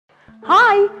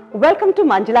Hi, welcome to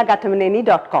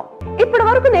manjulaghattamaneni.com. ఇప్పటి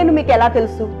వరకు నేను మీకు ఎలా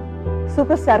తెలుసు?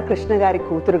 సూపర్ స్టార్ కృష్ణ గారి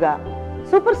కూతురుగా,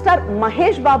 super star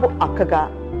Mahesh Babu అక్కగా,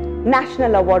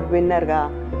 national award విన్నర్గా,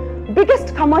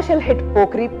 biggest commercial hit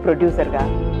Pokiri ప్రొడ్యూసర్గా.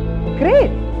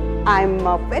 Great! I'm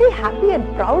very happy and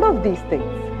proud of these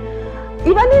things.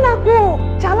 ఇవన్నీ నాకు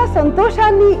చాలా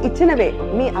సంతోషాన్ని ఇచ్చినవే,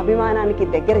 మీ అభిమానానికి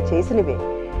దగ్గర చేసినవే.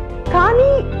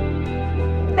 కానీ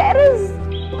there is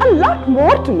a lot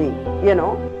more to me, you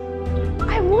know.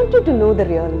 I want you to know the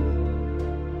real me.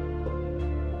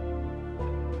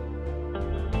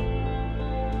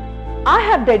 I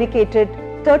have dedicated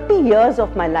 30 years of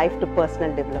my life to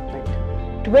personal development,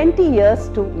 20 years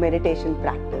to meditation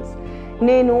practice.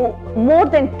 Nenu more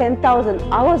than 10,000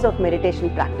 hours of meditation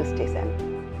practice chesanu.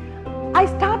 I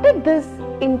started this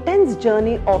intense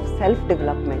journey of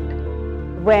self-development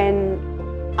when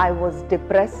I was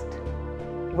depressed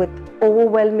with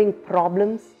overwhelming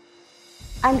problems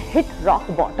and hit rock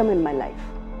bottom in my life.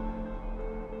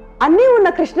 అన్నీ ఉన్న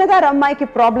కృష్ణ గారు అమ్మాయికి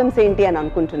problems ఏంటి అని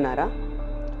అనుకుంటున్నారా?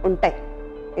 ఉంటాయి.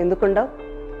 ఎందుకుండవు?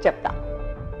 చెప్తా.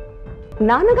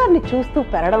 నాన్నగారిని చూస్తూ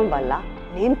పెరగడం వల్ల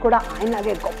నేను కూడా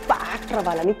ఆయనలాగే గొప్ప యాక్టర్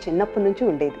అవ్వాలని చిన్నప్పటి నుంచి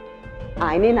ఉండేది.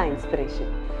 ఆయనే నా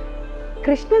ఇన్స్పిరేషన్.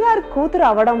 కృష్ణ గారి కూతురు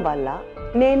అవ్వడం వల్ల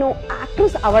నేను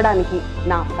యాక్ట్రెస్ అవ్వడానికి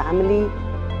నా ఫ్యామిలీ,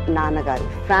 నాన్నగారి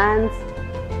ఫ్యాన్స్,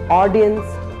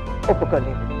 ఆడియన్స్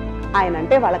ఒప్పుకోలేదు. ఆయన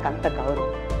అంటే వాళ్ళకి అంత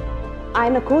గౌరవం.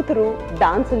 ఆయన కూతురు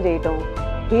డాన్సులు చేయటం,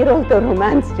 హీరోలతో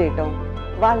రొమాన్స్ చేయటం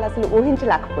వాళ్ళు అసలు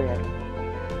ఊహించలేకపోయారు.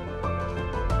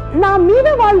 నా మీద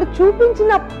వాళ్ళు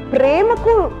చూపించిన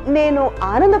ప్రేమకు నేను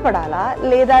ఆనందపడాలా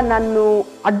లేదా నన్ను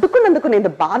అడ్డుకున్నందుకు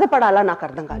నేను బాధపడాలా నాకు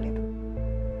అర్థం కాలేదు.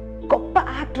 గొప్ప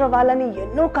యాక్టర్ అవ్వాలని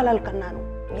ఎన్నో కలలు కన్నాను,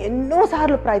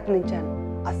 ఎన్నోసార్లు ప్రయత్నించాను,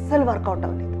 అస్సలు వర్కౌట్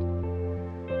అవ్వలేదు.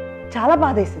 చాలా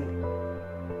బాధేసింది.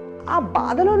 ఆ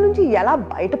బాధలో నుంచి ఎలా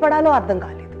బయటపడాలో అర్థం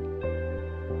కాలేదు.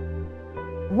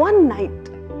 One night,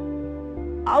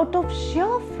 out of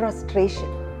sheer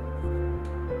frustration,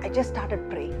 I just started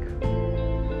praying.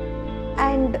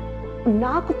 And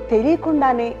నాకు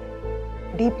తెలియకుండానే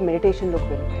డీప్ మెడిటేషన్లోకి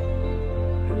వెళ్ళిపోయాను.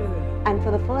 And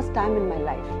for the first time in my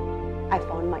life, I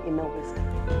found my inner wisdom.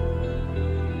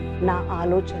 నా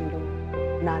ఆలోచనలు,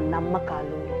 నా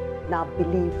నమ్మకాలు, నా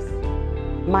బిలీఫ్స్,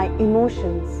 my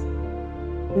emotions,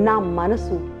 నా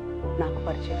మనసు నాకు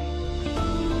పరిచయం.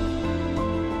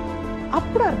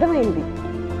 అప్పుడు అర్థమైంది,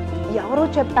 ఎవరో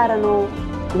చెప్పారనో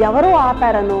ఎవరో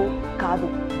ఆపారనో కాదు,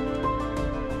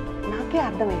 నాకే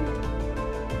అర్థమైంది.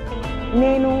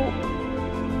 నేను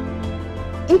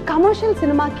ఈ కమర్షియల్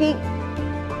సినిమాకి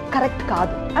కరెక్ట్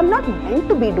కాదు. I'm not meant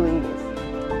to be doing this.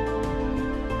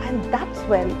 And that's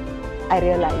when I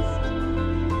realised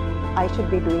I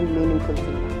should be doing meaningful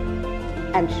cinema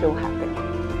and show happy.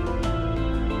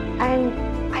 And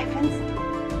I felt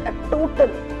a total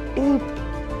deep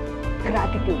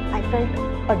gratitude. I felt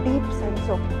a deep sense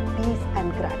of peace and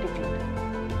gratitude.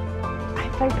 I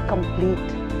felt complete.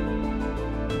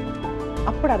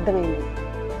 అప్పుడు అర్థమైంది,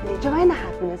 నిజమైన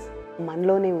happiness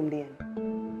మనలోనే ఉంది అని.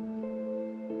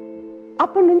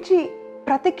 అప్పటి నుంచి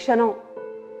ప్రతి క్షణం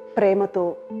ప్రేమతో,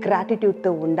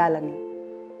 గ్రాటిట్యూడ్తో ఉండాలని.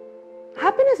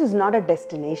 Happiness is not a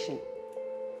destination,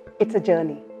 it's a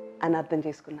journey అని అర్థం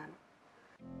చేసుకున్నాను.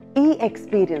 ఈ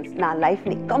ఎక్స్పీరియన్స్ నా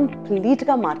లైఫ్ని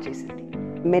కంప్లీట్గా మార్చేసింది.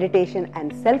 మెడిటేషన్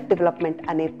అండ్ సెల్ఫ్ డెవలప్మెంట్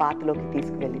అనే పాత్రలోకి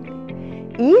తీసుకువెళ్ళింది.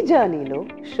 ఈ జర్నీలో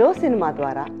షో సినిమా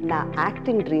ద్వారా నా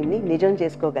యాక్టింగ్ డ్రీమ్ని నిజం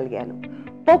చేసుకోగలిగాను.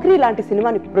 పోక్రీ లాంటి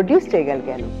సినిమాని ప్రొడ్యూస్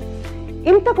చేయగలిగాను.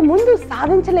 ఇంతకు ముందు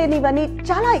సాధించలేనివని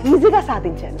చాలా ఈజీగా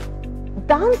సాధించాను.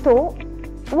 దాంతో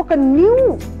ఒక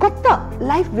కొత్త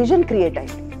లైఫ్ విజన్ క్రియేట్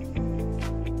అయింది.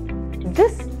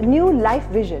 This new life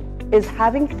vision is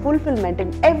having fulfillment in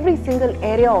every single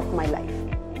area of my life.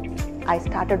 I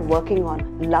started working on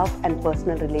love and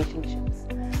personal relationships.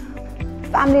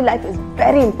 Family life is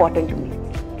very important to me.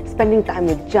 Spending time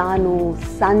with Janu,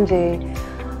 Sanjay,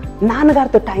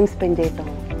 Nanagartho time spend cheyatam,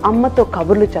 Ammato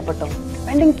kaburlu cheppatam,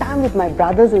 spending time with my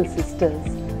brothers and sisters.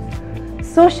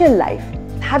 Social life,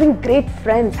 having great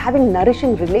friends, having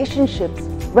nourishing relationships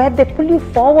where they pull you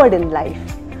forward in life.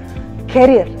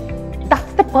 Career,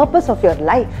 that's the purpose of your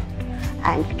life.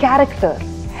 And character,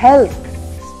 health,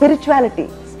 spirituality,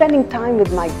 spending time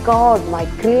with my God, my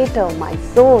creator, my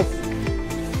source.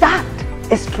 That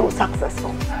is true success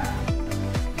for me.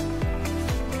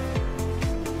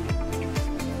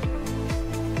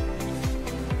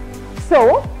 So,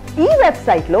 ఈ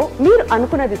వెబ్సైట్లో మీరు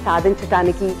అనుకున్నది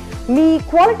సాధించడానికి, మీ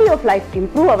quality of life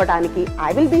improve అవ్వడానికి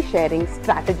I will be sharing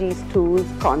strategies, tools,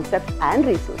 concepts and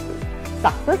resources.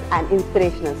 Success and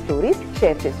inspirational stories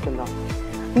share చేసుకుందాం.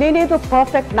 నేనేదో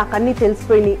perfect, నాకు అన్నీ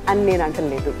తెలిసిపోయినాయి అని నేను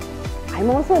అంటలేదు. I'm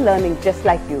also learning just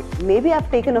like you. Maybe I've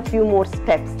taken a few more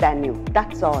steps than you.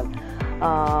 That's all.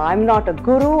 I'm not a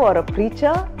guru or a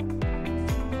preacher.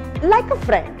 Like a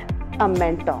friend, a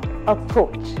mentor, a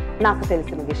coach. నాకు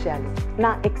తెలిసిన విషయాలు, నా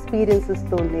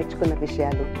ఎక్స్పీరియన్సెస్తో నేర్చుకున్న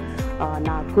విషయాలు,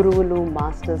 నా గురువులు,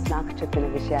 masters నాకు చెప్పిన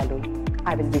విషయాలు,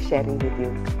 I will be sharing with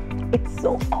you. It's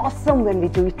so awesome when we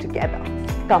do it together.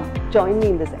 Come, join me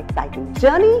in this exciting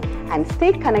journey and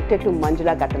stay connected to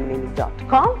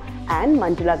manjulaghattamaneni.com and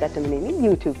Manjula Ghattamaneni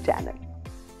YouTube channel.